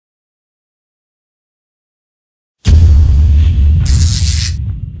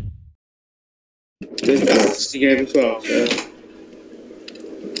That's the game as well, so.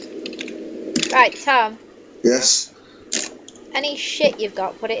 Right, Tom. Yes? Any shit you've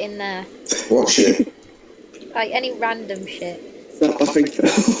got, put it in there. What shit? Like, any random shit. Stop laughing, Phil.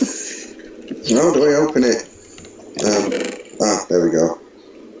 How do I open it? There we go.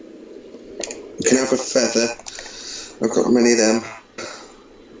 You can have a feather. I've got many of them.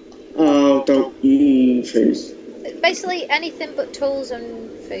 Oh, don't please. Basically, anything but tools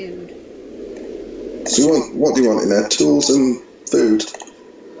and food. So what do you want in there? Tools and food?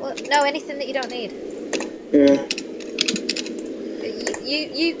 Well, no, anything that you don't need. Yeah.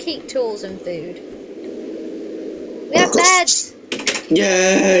 You keep tools and food. We have beds!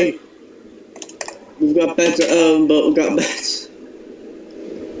 Yay! We've got beds at home, but we've got beds.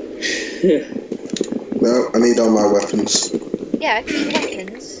 No, I need all my weapons. Yeah, keep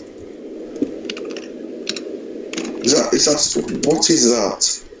weapons. What is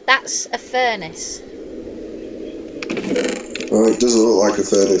that? That's a furnace. Oh, it doesn't look like a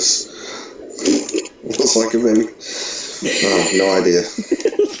furnace. It looks like a bin. Oh, no idea.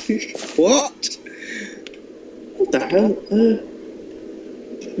 What? What the hell?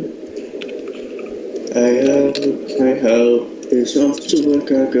 Hey ho, it's off to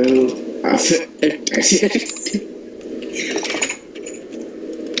work I go.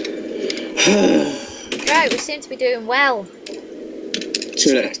 Right, we seem to be doing well. To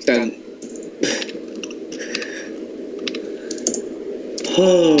an extent.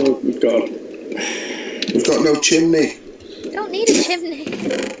 Oh, God. We've got no chimney. Don't need a chimney.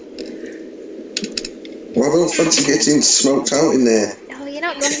 Well, I don't fancy getting smoked out in there. Oh, you're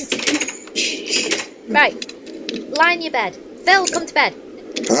not going to. Right, line your bed. Phil, come to bed.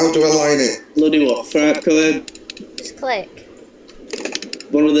 How do I line it? Bloody what? Frank, come in. Just click.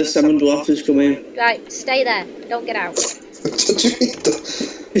 One of the salmon dwarfs is coming. Right, stay there. Don't get out. Just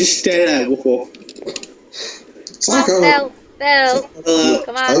stay there, woof woof. It's Come like on, Phil. Hello.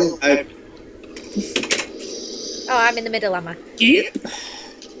 Come on. Hi. Oh, I'm in the middle, am I? Yep.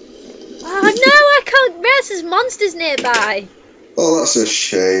 Oh, no, I can't. There's monsters nearby. Oh, that's a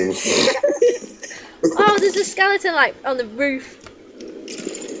shame. Oh, there's a skeleton, like, on the roof.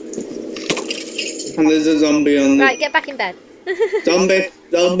 And there's a zombie on the... Right, get back in bed. Zombie.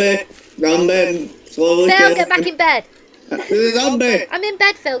 Slowly Phil, get back in bed. There's a zombie. I'm in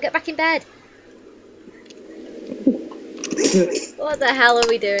bed, Phil. Get back in bed. What the hell are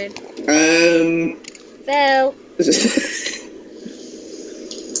we doing? Phil.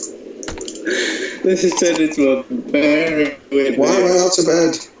 This is turned into a very weird Why am I out of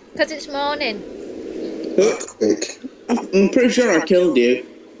bed? Because it's morning. I'm pretty sure I killed you.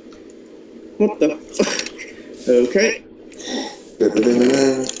 What the fuck? Okay.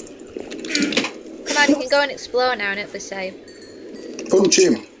 Come on, you can go and explore now and it'll be safe. Punch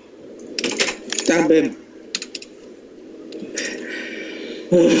him. Stab him.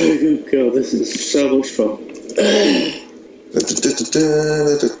 Oh god, this is so much fun.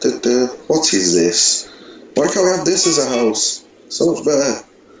 What is this? Why can't we have this as a house? So much better.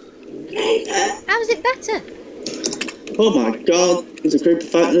 How's it better? Oh my god, there's a creeper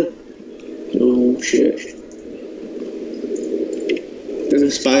fighting. Oh shit. There's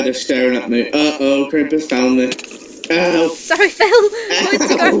a spider staring at me. Uh-oh, creeper's found me. Ow. Sorry, Phil. I went to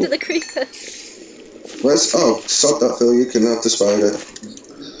go after the creeper. Where's... Oh, sod that, Phil. You can have the spider.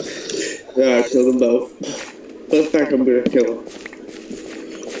 Yeah, I killed them both. But I think I'm gonna kill them.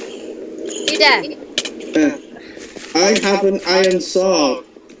 You dead? I have an iron sword.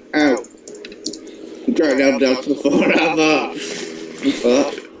 Ow. I'm trying to down to the floor.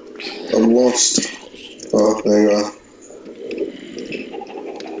 I'm lost. Oh, there you are.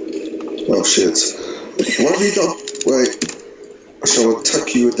 Oh, shit. What have you got? Wait. I shall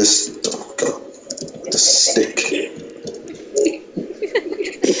attack you with this... Oh, God. The stick.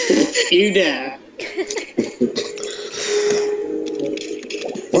 You dare.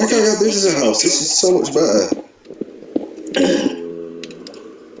 Why can't I have this as a house? This is so much better.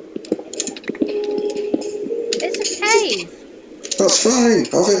 It's a cave. That's fine.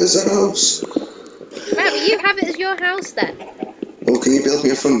 Have it as a house. Right, well, you have it as your house then. Well, can you build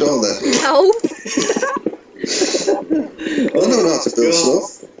me a front door then? No. I don't know how to build stuff.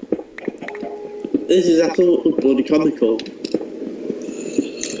 This is absolutely bloody comical.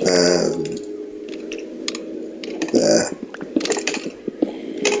 There.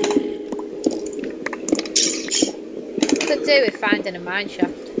 Could do with finding a mine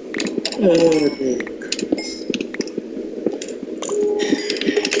shaft. Oh,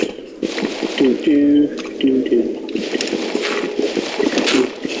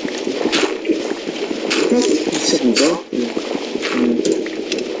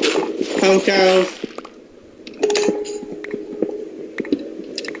 Pound cows.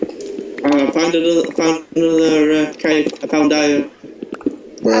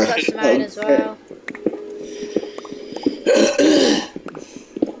 Where? I've got some iron as well.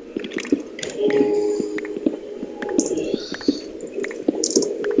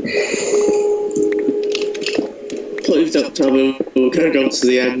 Please don't tell me we're gonna go to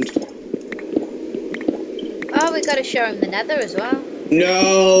the end. Oh, we got to show him the nether as well.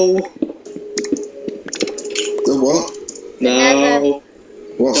 No! The what? The nether. No!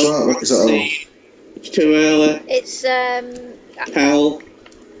 What's that? What is that? See. It's too early. It's, Hell.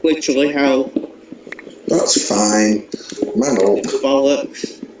 Literally hell. That's fine. Man up.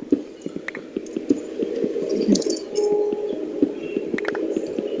 Bollocks.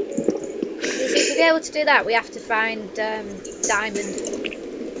 To be able to do that, we have to find diamond.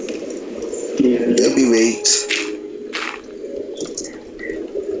 Yeah. It'll be wait.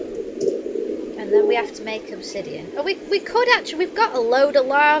 And then we have to make obsidian. Oh, we could actually, we've got a load of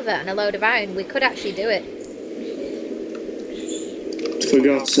lava and a load of iron. We could actually do it. For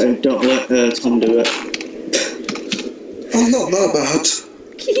God's sake, don't let Tom do it. I'm not that bad.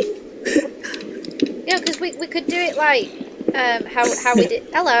 Yeah, because we could do it like how we did.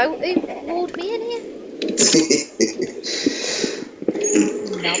 Hello, who walled me in here?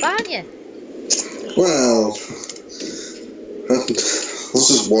 Knob, aren't you? Well, I was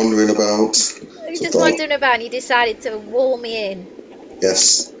just wandering about. You're just wandering about and you decided to wall me in.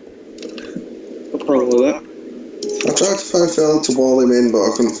 Yes. What's wrong with that? I tried to find Phil to wall him in, but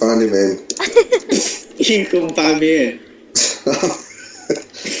I couldn't find him in. You couldn't find me in.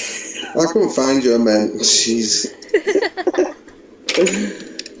 I couldn't find you, I meant. Jeez.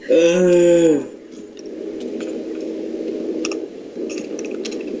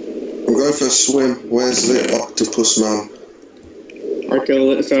 I'm going for a swim. Where's the octopus man? I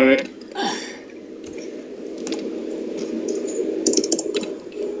killed it, sorry.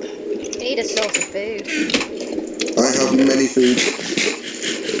 You need a source of food. I have many food.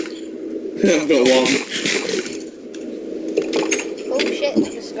 I've got one. Oh shit,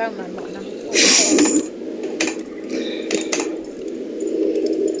 the stone man button on.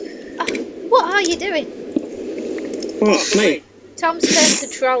 Oh, what are you doing? What, me? Tom's turned to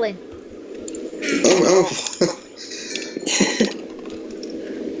trolling. Oh.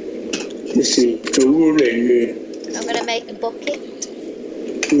 This is trolling. I'm going to make a bucket.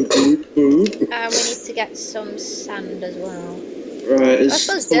 And we need to get some sand as well. Right, I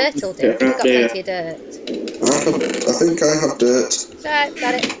suppose dirt will do. We've got plenty of dirt. I think I have dirt. Right,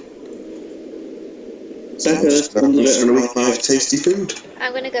 got it. That's going to be 5 tasty food.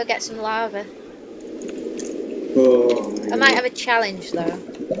 I'm going to go get some lava. Oh, I might have a challenge though.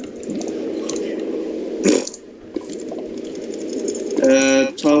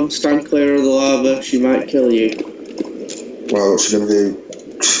 Tom, stand clear of the lava. She might kill you. Well, what's she going to do?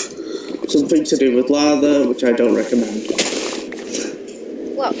 Something to do with lava, which I don't recommend.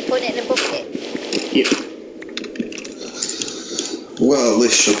 What, put it in a bucket? Yep. Well,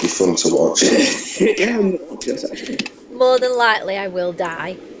 this should be fun to watch. Yeah, I'm gonna watch this actually. More than likely I will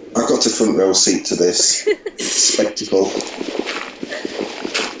die. I got a front row seat to this spectacle.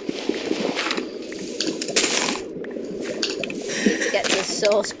 Get the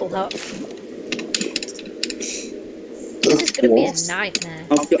sauce block. This is going to be a nightmare.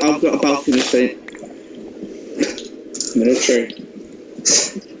 I've got a balcony seat. I'm in a tree.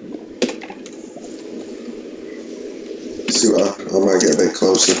 See what I might get a bit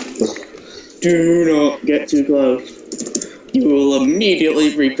closer. Do not get too close. You will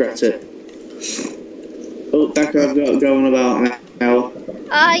immediately regret it. Oh, Becca, I've got going about an hour.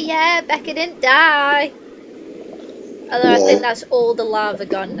 Oh yeah, Becca didn't die. Although I think that's all the lava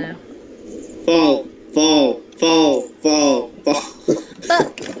gone now. Fall, fall, fall, fall, fall.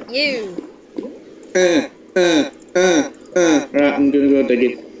 Fuck you. Right, I'm gonna go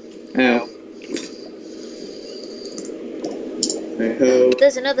digging. Ow. I hope.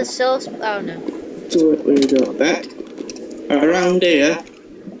 There's another source. Oh no. So what we got back around here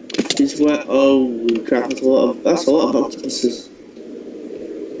is where. Oh crap! That's a lot of octopuses.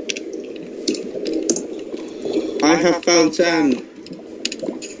 I have found sand.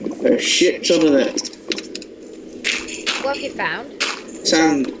 A shit ton of it. What have you found?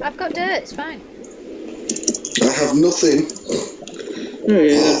 Sand. I've got dirt. It's fine. I have nothing. Oh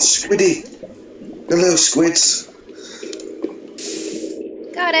yeah. Oh, squiddy. Hello, squids.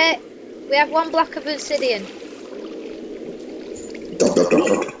 Got it. We have 1 block of obsidian. Dot, dot, dot,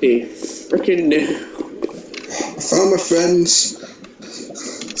 dot. Hey, frickin' no. I found my friends.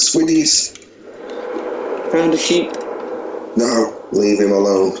 Squiddies. Found a sheep. No, leave him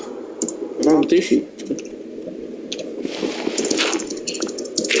alone. Found 2 sheep.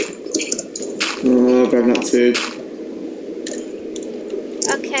 Oh, grab that food.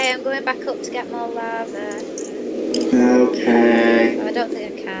 Okay, I'm going back up to get more lava. Okay. Oh, I don't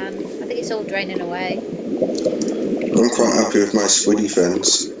think I can. I think it's all draining away. I'm quite happy with my squiddy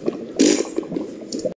fence.